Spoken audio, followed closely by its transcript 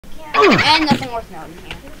And nothing worth noting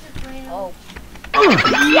here. Oh.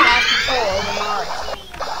 You have control over Mario.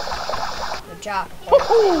 Good job.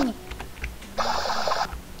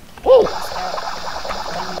 Well,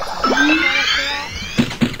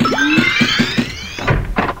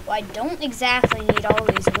 I don't exactly need all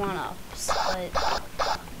these one-ups, but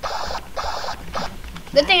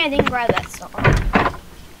good thing I didn't grab that star.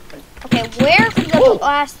 Okay, where could the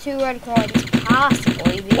last 2 red coins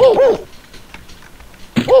possibly be? And I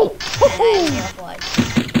have 0 blood.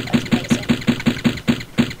 That's amazing.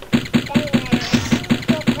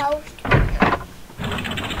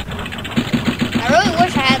 I really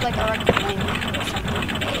wish I had like a red coin map or something in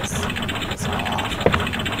the base. It's all awful.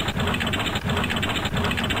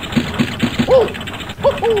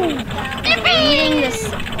 Reading this,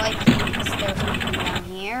 like, there's something down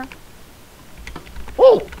here.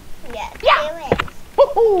 Yes, there is.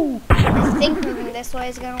 I think moving this way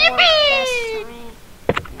is gonna work best for me.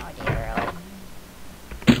 No idea, really.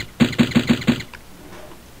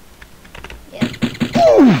 Yep.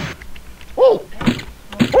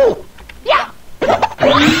 Yeah.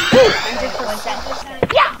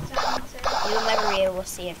 100%. Yeah. You'll never be able to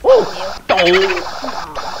see it from you. Come on.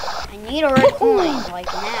 I need a red coin, like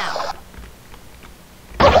now.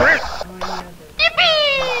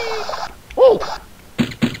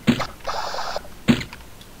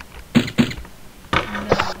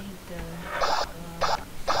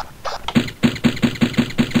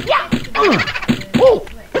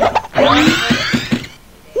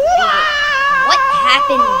 What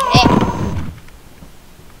happened there?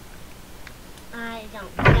 I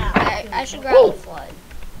don't know. I should grab the flood.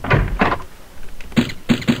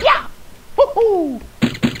 Yeah.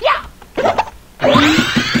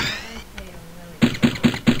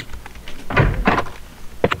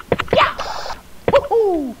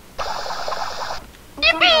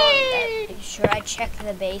 Should I check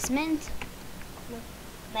the basement?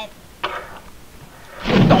 Maybe.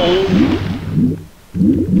 Okay,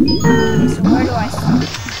 so where do I start?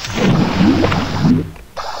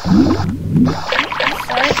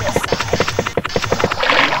 Start at this side.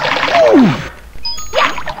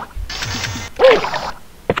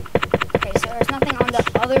 Okay, so there's nothing on the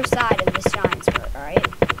other side of this giant spurt, right?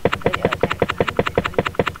 Okay, good.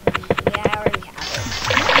 Yeah, I already have it.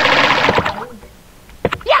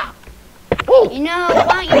 You know,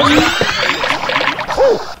 why don't you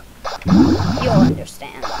you'll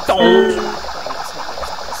understand. This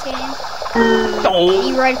game.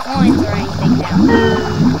 Any red coins or anything down here?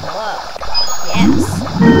 Hello. Yes.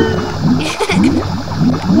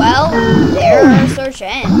 Well, there are search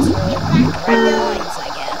ends for red coins, I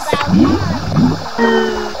guess.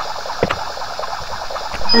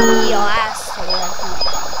 The last 2 red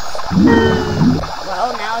coins.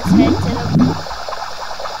 Well, now let's head to the...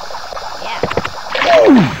 Yeah.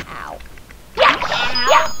 Ow.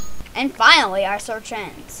 And finally, our search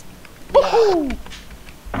ends. Yeah.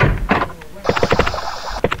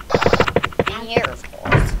 And here, of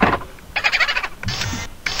course.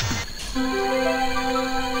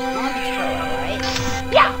 On the turtle, right?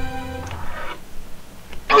 Yeah.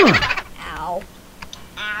 Ow.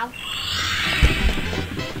 Ow.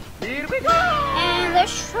 Here we go. And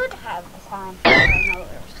this should have time for another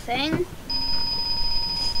thing.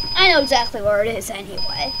 I know exactly where it is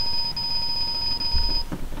anyway.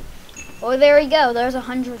 Well, there we go. There's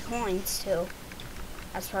 100 coins, too.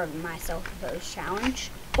 That's part of my self-imposed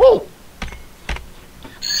challenge.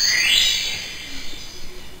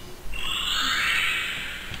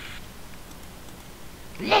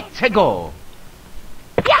 Let's go.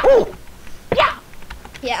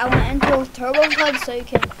 Yeah, I want to enter Turbo Flood so you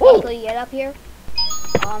can quickly get up here.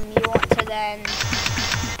 You want to then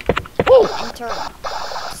enter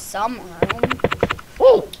some room.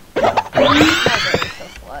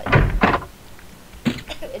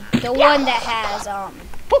 The one that has,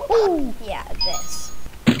 yeah, this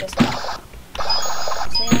one.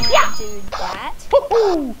 So you want to do that.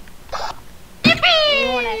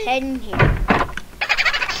 You want to head in here.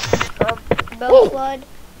 Turbo Flood.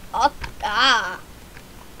 Up, yeah.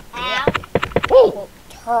 Well,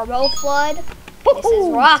 Turbo Flood. This is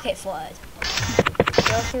Rocket Flood.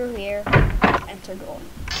 Go through here. Enter door.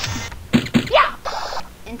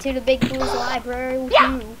 Into the Big Blue's library with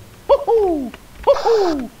you.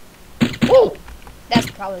 That's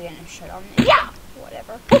probably gonna shut on me.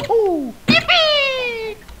 Whatever.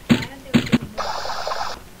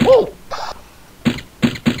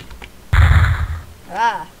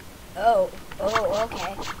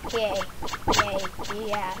 Okay. Yay.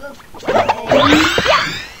 Yeah.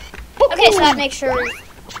 Okay, so that makes sure.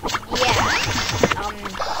 Yeah.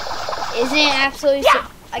 Isn't it absolutely?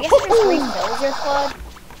 I guess it just refills your flood.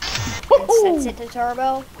 and sets it to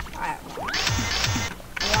turbo. I don't know.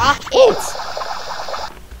 Rock it.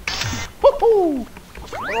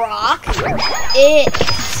 Rock it.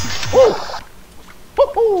 On.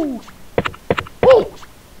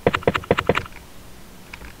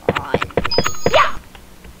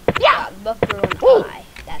 Book through an eye.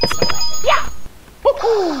 That's the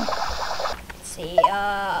weapon.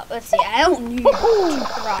 Let's see. I don't need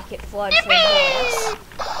rocket flood for this.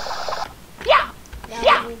 No,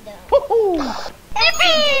 we don't. That's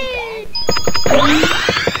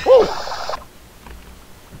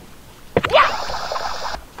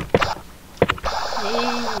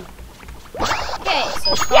Okay, so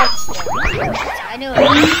touchdown. I know that.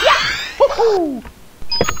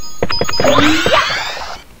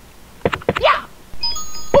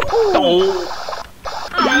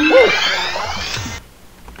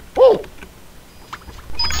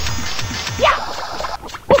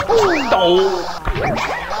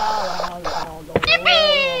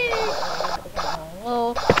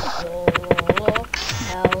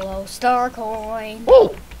 Hello, star coin.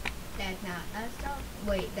 That's not a star.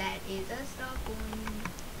 Wait, that is a star coin.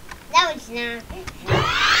 No, it's not.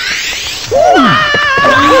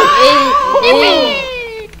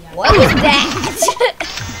 What was that?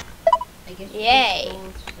 I guess Yay.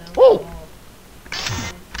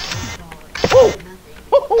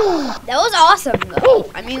 That was awesome, though.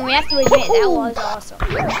 I mean, we have to admit, that was awesome.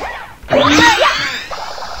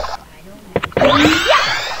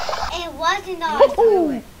 It wasn't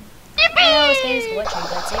awesome. I know this game is glitchy,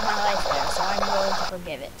 but it saved my life there, so I'm willing to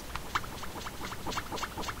forgive it.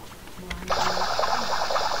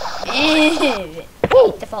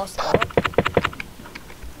 The false door.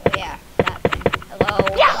 Oh yeah, that thing. Hello,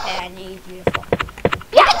 okay, I need you to fall.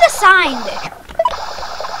 Look at the sign there.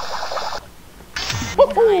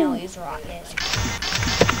 I'll use rocket.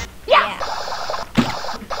 Yeah.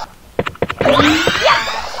 To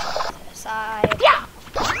the side.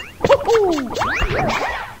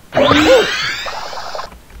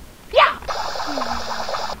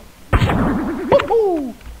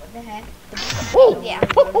 What the heck? Yeah.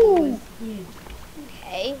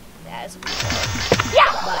 Okay, that is gonna work.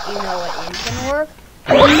 But you know what is gonna work?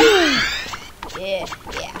 Yeah.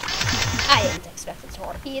 I didn't expect it to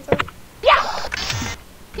work either.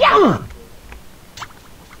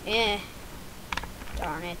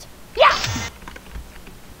 Darn it.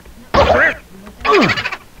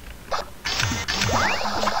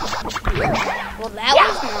 Well, that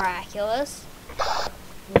was miraculous.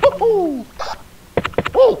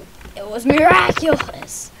 It was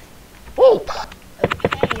miraculous.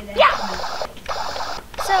 Okay, that's not.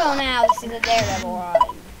 So now this is a Daredevil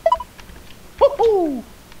run.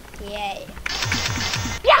 Yay.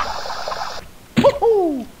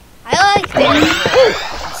 I like Daredevil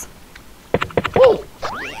runs.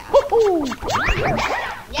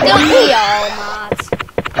 Yeah. Don't we all not?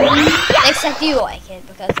 Except you like it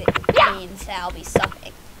because it means that I'll be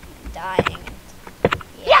sucking and dying.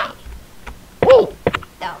 Yay.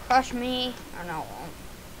 That'll crush me. Or no,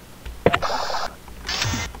 it won't.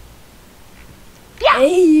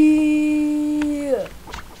 Hey.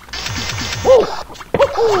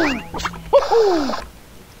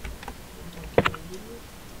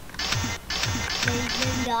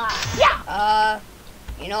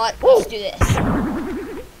 You know what? Let's do this.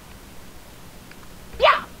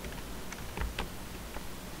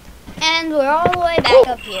 And we're all the way back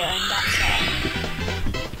up here, and that's all.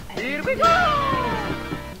 Here we go!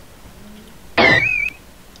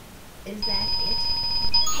 Is that it?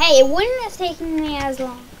 Hey, it wouldn't have taken me as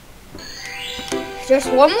long.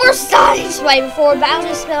 Just one more stage way before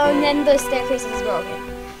Bowser spell and then the staircase is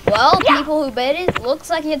broken. Well, people who bet it, looks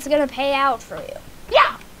like it's gonna pay out for you.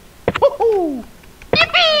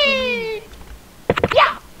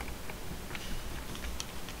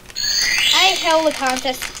 I held a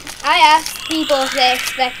contest. I asked people if they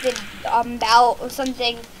expected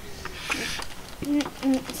something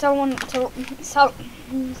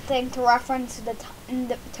to reference the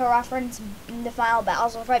final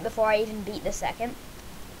Bowser fight before I even beat the second.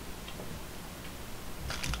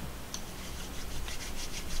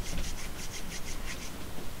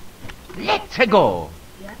 Let's go.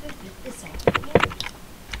 You have to beat the second.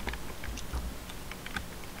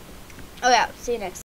 Oh yeah, see you next.